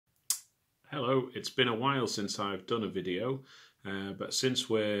Hello, it's been a while since I've done a video, but since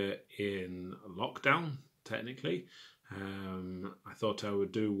we're in lockdown, technically, I thought I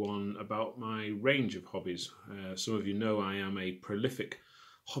would do one about my range of hobbies. Some of you know I am a prolific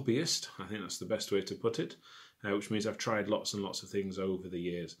hobbyist, I think that's the best way to put it, which means I've tried lots and lots of things over the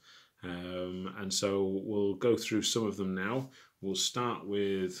years. And so we'll go through some of them now. We'll start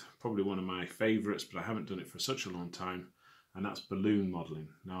with probably one of my favourites, but I haven't done it for such a long time, and that's balloon modelling.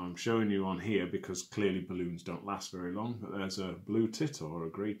 Now I'm showing you on here because clearly balloons don't last very long, but there's a blue tit or a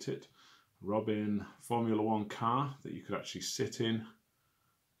grey tit, Robin Formula One car that you could actually sit in,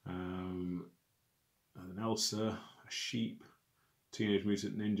 an Elsa, a sheep, Teenage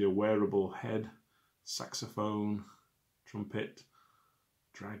Mutant Ninja wearable head, saxophone, trumpet,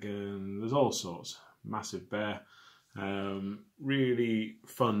 dragon, there's all sorts, massive bear. Really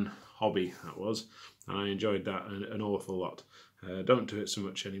fun hobby that was, and I enjoyed that an awful lot. Don't do it so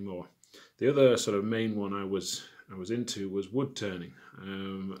much anymore. The other sort of main one I was into was wood turning,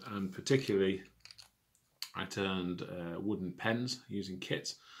 and particularly I turned wooden pens using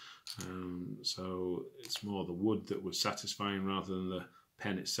kits. So it's more the wood that was satisfying rather than the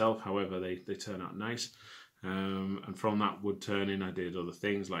pen itself. However, they turn out nice. And from that wood turning I did other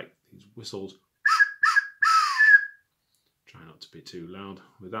things like these whistles. Try not to be too loud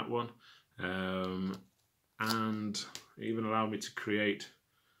with that one. And it even allowed me to create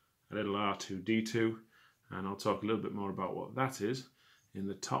a little R2-D2, and I'll talk a little bit more about what that is in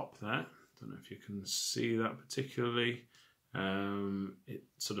the top there. Don't know if you can see that particularly. It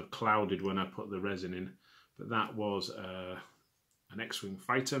sort of clouded when I put the resin in, but that was an X-Wing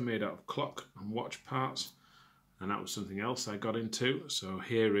fighter made out of clock and watch parts, and that was something else I got into. So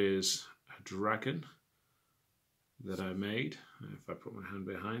here is a dragon that I made. If I put my hand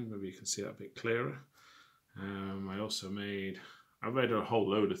behind, maybe you can see that a bit clearer. I've made a whole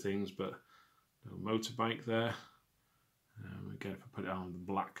load of things, but a motorbike there. Again, if I put it on the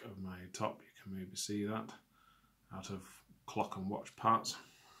black of my top, you can maybe see that, out of clock and watch parts.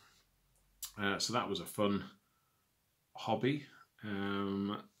 So that was a fun hobby.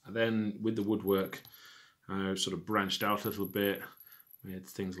 And then with the woodwork, I sort of branched out a little bit, made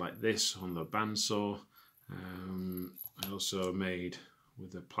things like this on the bandsaw. I also made,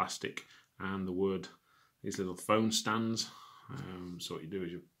 with the plastic and the wood, these little phone stands. So what you do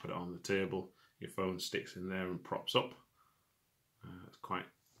is you put it on the table, your phone sticks in there and props up. It's quite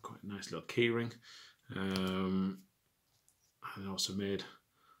a nice little keyring. I also made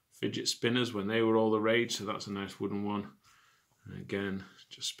fidget spinners when they were all the rage, so that's a nice wooden one. And again,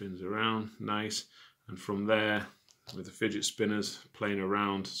 just spins around, nice. And from there, with the fidget spinners, playing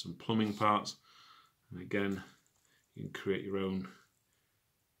around some plumbing parts. And again, you can create your own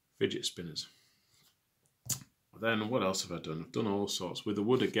fidget spinners. Then what else have I done? I've done all sorts. With the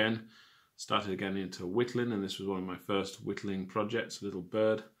wood again, started again into whittling, and this was one of my first whittling projects, a little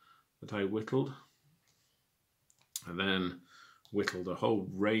bird that I whittled. And then whittled a whole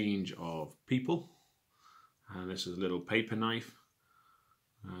range of people. And this is a little paper knife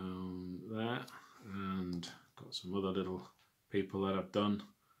there. And got some other little people that I've done.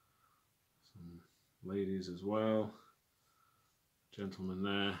 Some ladies as well. Gentleman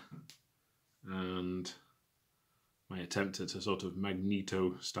there. And my attempt at a sort of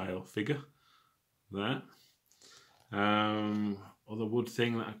Magneto style figure there. Other wood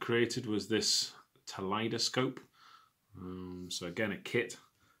thing that I created was this kaleidoscope. So again, a kit,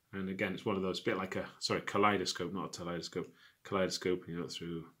 and again it's one of those, bit like a, sorry, kaleidoscope, not a kaleidoscope, kaleidoscope, you know,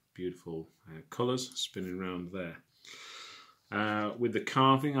 through beautiful colours, spinning around there. With the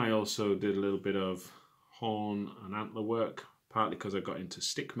carving, I also did a little bit of horn and antler work, partly because I got into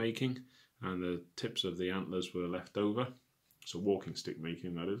stick making, and the tips of the antlers were left over, so walking stick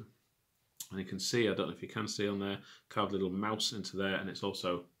making, that is. And you can see, I don't know if you can see on there, carved a little mouse into there, and it's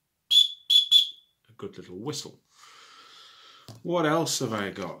also a good little whistle. What else have I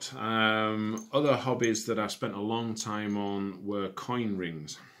got? Other hobbies that I spent a long time on were coin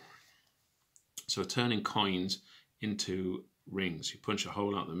rings. So turning coins into rings. You punch a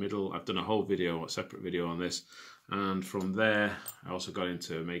hole out the middle. I've done a whole video, a separate video on this. And from there, I also got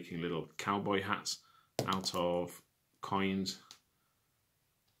into making little cowboy hats out of coins.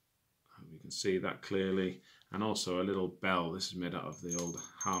 You can see that clearly. And also a little bell. This is made out of the old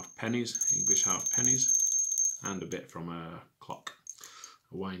half pennies, English half pennies. And a bit from a clock,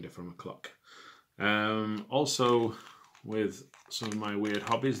 a winder from a clock. Also, with some of my weird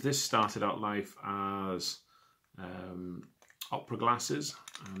hobbies, this started out life as opera glasses,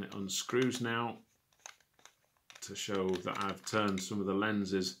 and it unscrews now to show that I've turned some of the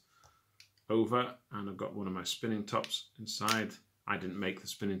lenses over, and I've got one of my spinning tops inside. I didn't make the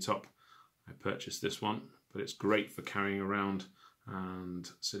spinning top. I purchased this one, but it's great for carrying around and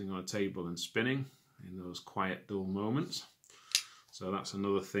sitting on a table and spinning in those quiet, dull moments. So that's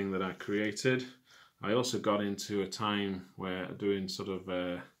another thing that I created. I also got into a time where doing sort of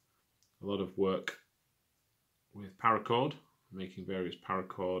a lot of work with paracord, making various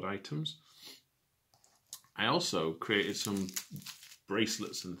paracord items. I also created some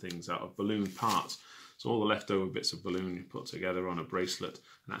bracelets and things out of balloon parts. So all the leftover bits of balloon you put together on a bracelet,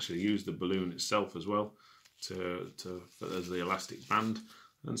 and actually use the balloon itself as well as the elastic band.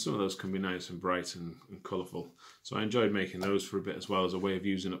 And some of those can be nice and bright and colourful. So I enjoyed making those for a bit, as well as a way of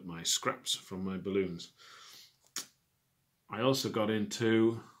using up my scraps from my balloons. I also got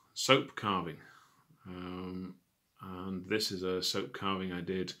into soap carving. And this is a soap carving I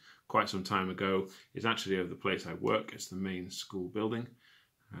did quite some time ago. It's actually of the place I work. It's the main school building.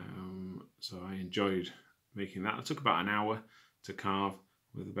 So I enjoyed making that. It took about an hour to carve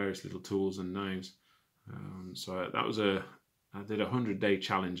with the various little tools and knives. So that was I did a 100-day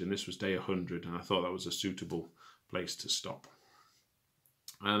challenge, and this was day 100, and I thought that was a suitable place to stop.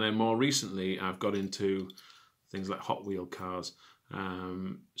 And then more recently, I've got into things like Hot Wheel cars,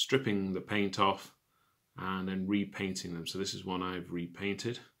 stripping the paint off and then repainting them. So this is one I've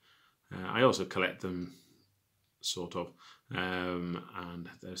repainted. I also collect them, sort of, and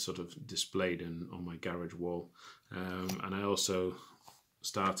they're sort of displayed on my garage wall. And I also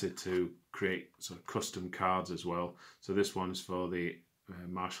started to create sort of custom cards as well. So this one is for the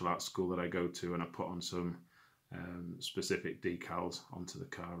martial arts school that I go to, and I put on some specific decals onto the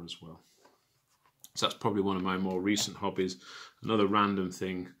car as well. So that's probably one of my more recent hobbies. Another random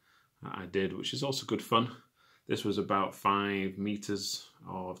thing that I did, which is also good fun. This was about 5 meters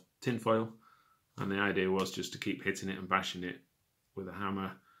of tinfoil, and the idea was just to keep hitting it and bashing it with a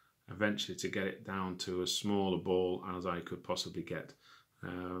hammer, eventually to get it down to as small a ball as I could possibly get.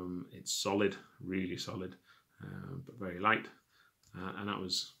 It's solid, really solid, but very light, and that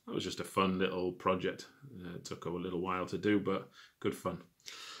was just a fun little project. It took a little while to do, but good fun.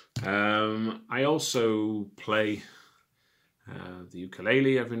 I also play the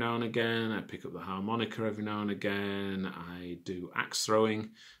ukulele every now and again. I pick up the harmonica every now and again. I do axe throwing,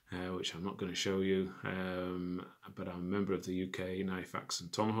 which I'm not going to show you, but I'm a member of the UK Knife, Axe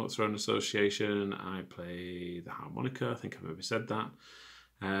and Tomahawk Throwing Association. I play the harmonica, I think I've maybe said that.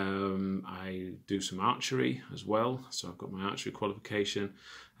 I do some archery as well, so I've got my archery qualification.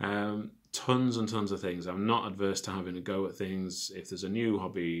 Tons and tons of things. I'm not adverse to having a go at things. If there's a new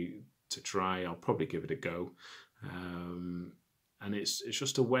hobby to try, I'll probably give it a go. And it's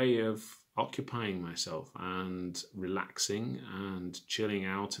just a way of occupying myself and relaxing and chilling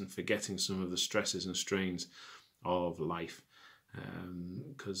out and forgetting some of the stresses and strains of life.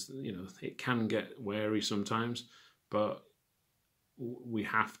 Because, you know, it can get weary sometimes, but we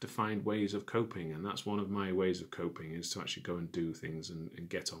have to find ways of coping, and that's one of my ways of coping, is to actually go and do things and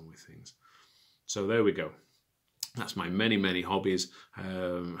get on with things. So there we go. That's my many hobbies.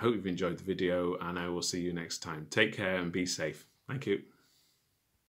 Hope you've enjoyed the video, and I will see you next time. Take care and be safe. Thank you.